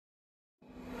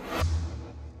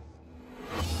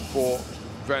for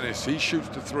Venice. He shoots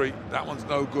the three. That one's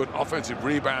no good. Offensive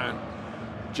rebound.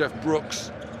 Jeff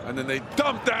Brooks. And then they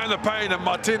dump down the paint, and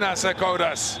Martinez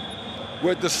Ekodas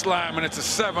with the slam, and it's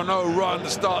a 7-0 run to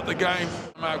start the game.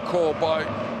 Out call by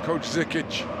Coach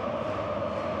Zikic.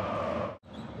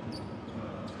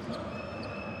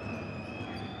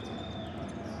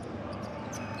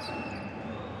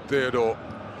 Theodore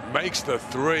makes the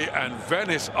three, and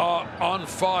Venice are on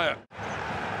fire.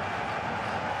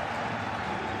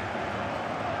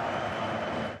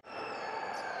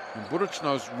 And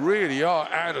Buducnost really are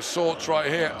out of sorts right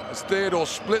here as Theodore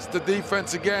splits the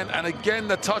defense again, and again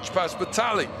the touch pass.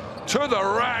 Vitali to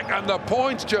the rack, and the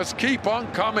points just keep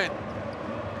on coming.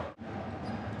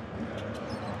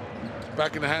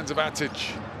 Back in the hands of Atic,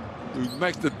 who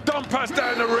makes the dump pass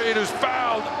down to Reed, who's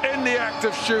fouled in the act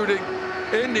of shooting,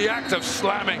 in the act of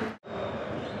slamming.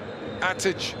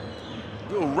 Atic,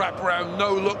 little wraparound,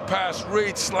 no-look pass.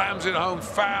 Reed slams it home,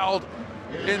 fouled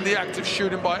in the act of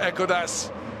shooting by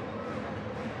Ekodas.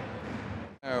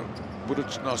 Now,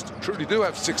 Buducnost truly do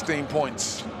have 16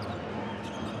 points.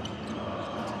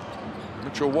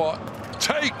 Mitchell Watt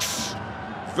takes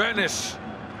Venice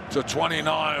to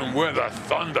 29 with a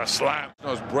thunder slam.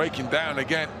 It's breaking down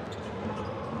again.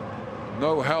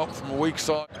 No help from a weak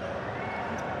side.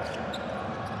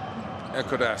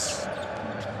 Ekodas.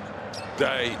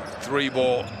 Day, three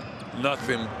ball,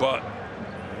 nothing but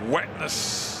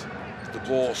wetness. The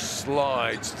ball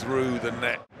slides through the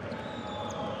net.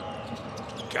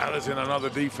 Gathers in another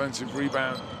defensive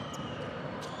rebound.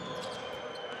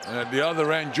 And at the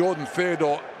other end, Jordan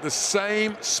Theodore, the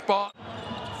same spot,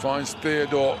 finds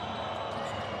Theodore.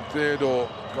 Theodore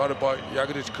got it by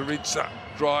Jagodic Kurica,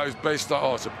 drives baseline.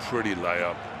 Oh, it's a pretty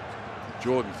layup.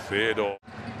 Jordan Theodore.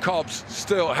 Cobbs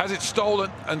still has it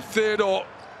stolen, and Theodore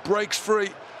breaks free.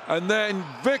 And then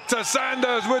Victor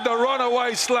Sanders with the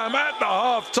runaway slam at the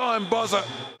halftime buzzer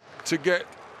to get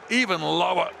even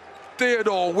lower.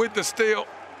 Theodore with the steal.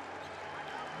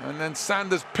 And then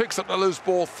Sanders picks up the loose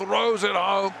ball, throws it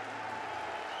home.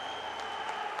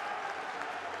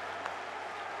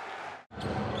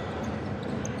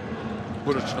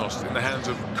 Buducnost in the hands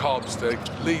of Cobbs, the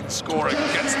lead scorer,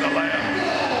 gets the layup.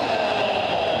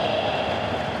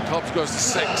 Cobbs goes to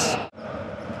 6.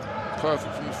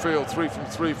 Perfect from the field, 3 from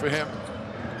 3 for him.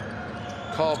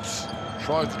 Cobbs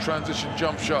tries the transition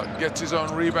jump shot, gets his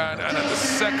own rebound, and at the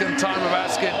second time of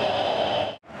asking,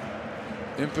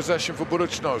 in possession for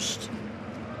Buducnost.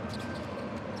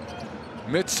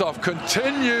 Mitsov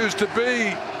continues to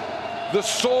be the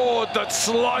sword that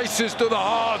slices to the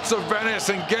hearts of Venice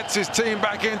and gets his team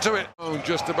back into it.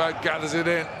 Just about gathers it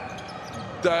in.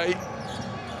 Day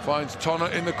finds Tonner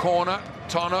in the corner.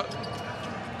 Tonner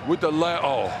with the layup.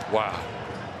 Oh, wow.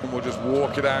 And we'll just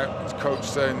walk it out. His coach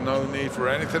saying no need for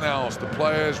anything else. The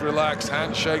players relax,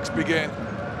 handshakes begin.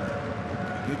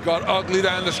 It got ugly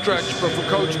down the stretch, but for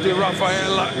Coach Di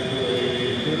Raffaella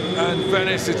and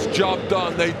Venice, it's job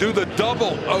done. They do the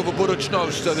double over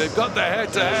Buducnost, so they've got the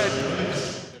head-to-head.